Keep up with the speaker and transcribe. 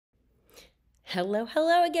Hello,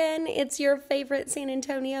 hello again. It's your favorite San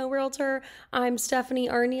Antonio realtor. I'm Stephanie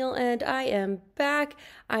Arneal and I am back.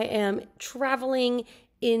 I am traveling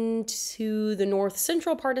into the north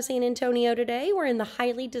central part of San Antonio today. We're in the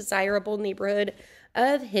highly desirable neighborhood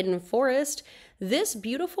of Hidden Forest. This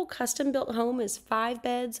beautiful custom built home is 5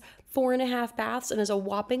 beds, 4.5 baths, and is a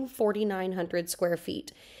whopping 4,900 square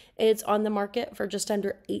feet. It's on the market for just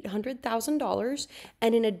under $800,000.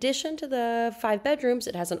 And in addition to the 5 bedrooms,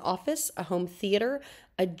 it has an office, a home theater,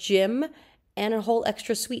 a gym, and a whole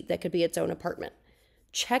extra suite that could be its own apartment.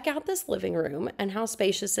 Check out this living room and how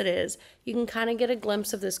spacious it is. You can kind of get a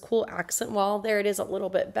glimpse of this cool accent wall. There it is a little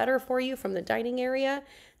bit better for you from the dining area.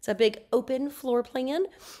 It's a big open floor plan.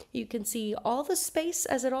 You can see all the space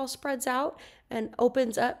as it all spreads out and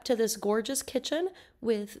opens up to this gorgeous kitchen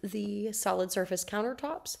with the solid surface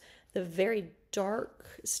countertops, the very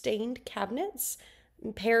dark stained cabinets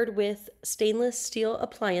paired with stainless steel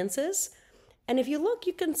appliances. And if you look,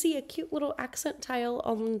 you can see a cute little accent tile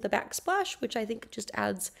on the backsplash, which I think just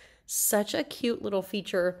adds such a cute little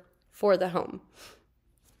feature for the home.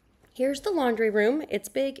 Here's the laundry room. It's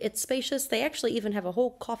big, it's spacious. They actually even have a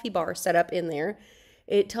whole coffee bar set up in there.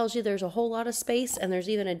 It tells you there's a whole lot of space, and there's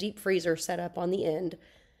even a deep freezer set up on the end.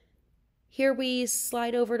 Here we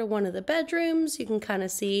slide over to one of the bedrooms. You can kind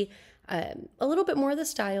of see a little bit more of the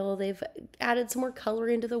style. They've added some more color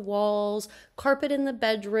into the walls, carpet in the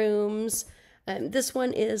bedrooms. This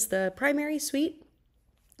one is the primary suite.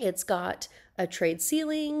 It's got a trade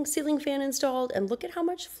ceiling fan installed, and look at how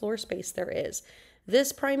much floor space there is.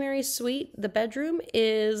 This primary suite, the bedroom,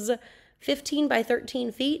 is 15 by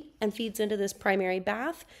 13 feet and feeds into this primary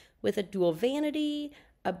bath with a dual vanity,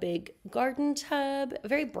 a big garden tub, a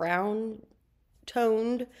very brown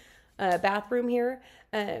toned bathroom here.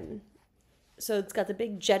 So it's got the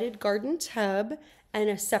big jetted garden tub and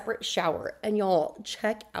a separate shower. And y'all,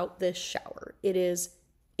 check out this shower. It is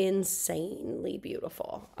insanely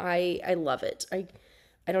beautiful. I love it.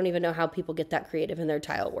 I don't even know how people get that creative in their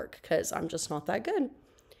tile work because I'm just not that good.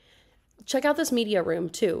 Check out this media room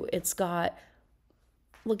too. It's got,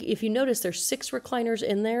 look, if you notice, there's 6 recliners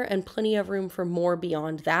in there and plenty of room for more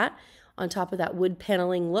beyond that, on top of that wood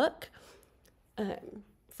paneling look,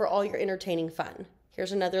 for all your entertaining fun.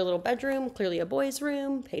 Here's another little bedroom, clearly a boy's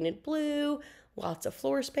room, painted blue, lots of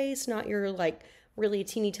floor space, not your like really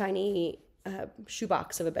teeny tiny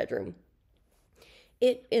shoebox of a bedroom.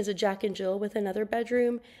 It is a Jack and Jill with another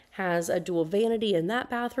bedroom, has a dual vanity in that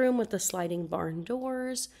bathroom with the sliding barn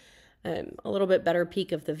doors. A little bit better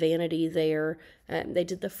peek of the vanity there. They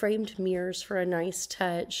did the framed mirrors for a nice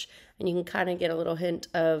touch, and you can kind of get a little hint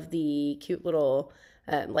of the cute little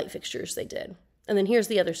light fixtures they did. And then here's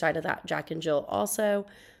the other side of that Jack and Jill also.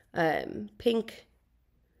 Pink,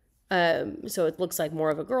 so it looks like more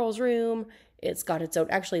of a girl's room. It's got its own,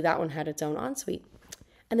 actually that one had its own ensuite.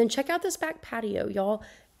 And then check out this back patio, y'all.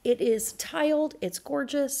 It is tiled, it's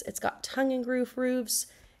gorgeous, it's got tongue and groove roofs.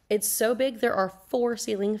 It's so big, there are 4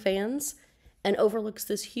 ceiling fans and overlooks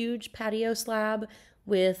this huge patio slab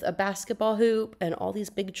with a basketball hoop and all these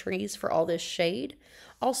big trees for all this shade.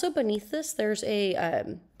 Also beneath this, there's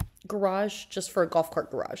a garage just for a golf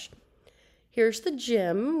cart garage. Here's the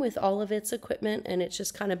gym with all of its equipment, and it's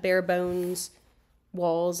just kind of bare bones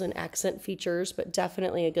walls and accent features, but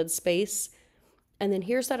definitely a good space. And then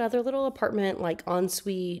here's that other little apartment, like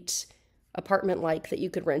ensuite apartment like that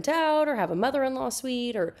you could rent out or have a mother-in-law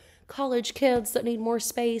suite or college kids that need more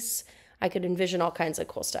space. I could envision all kinds of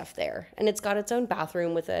cool stuff there. And it's got its own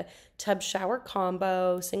bathroom with a tub shower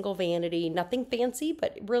combo, single vanity, nothing fancy,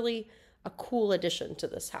 but really a cool addition to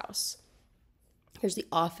this house. Here's the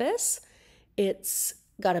office. It's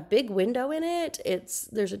got a big window in it.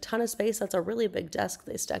 There's a ton of space. That's a really big desk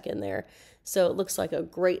they stuck in there. So it looks like a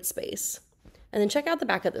great space. And then check out the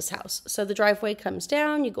back of this house. So the driveway comes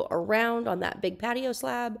down, you go around on that big patio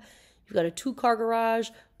slab. You've got a 2-car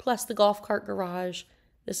garage plus the golf cart garage.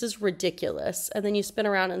 This is ridiculous. And then you spin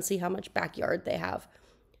around and see how much backyard they have.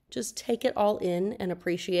 Just take it all in and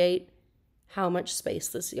appreciate how much space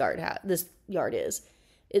this yard is.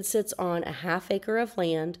 It sits on a 1/2 acre of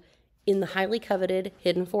land in the highly coveted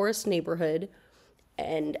Hidden Forest neighborhood.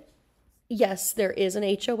 And yes, there is an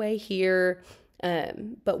HOA here.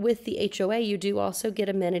 But with the HOA, you do also get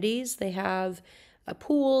amenities. They have a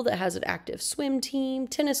pool that has an active swim team,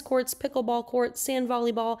 tennis courts, pickleball courts, sand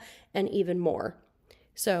volleyball, and even more.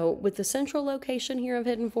 So with the central location here of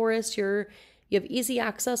Hidden Forest, you have easy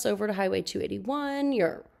access over to Highway 281.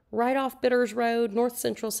 You're right off Bitters Road, north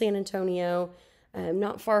central San Antonio,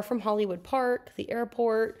 not far from Hollywood Park, the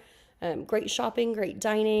airport, great shopping, great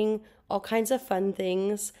dining, all kinds of fun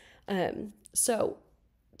things. So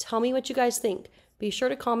tell me what you guys think. Be sure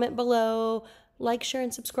to comment below, like, share,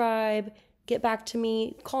 and subscribe. Get back to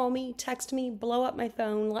me, call me, text me, blow up my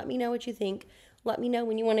phone. Let me know what you think. Let me know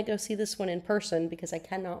when you want to go see this one in person because I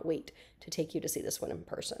cannot wait to take you to see this one in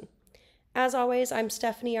person. As always, I'm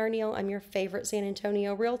Stephanie Arneal. I'm your favorite San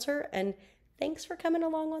Antonio realtor, and thanks for coming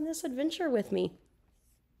along on this adventure with me.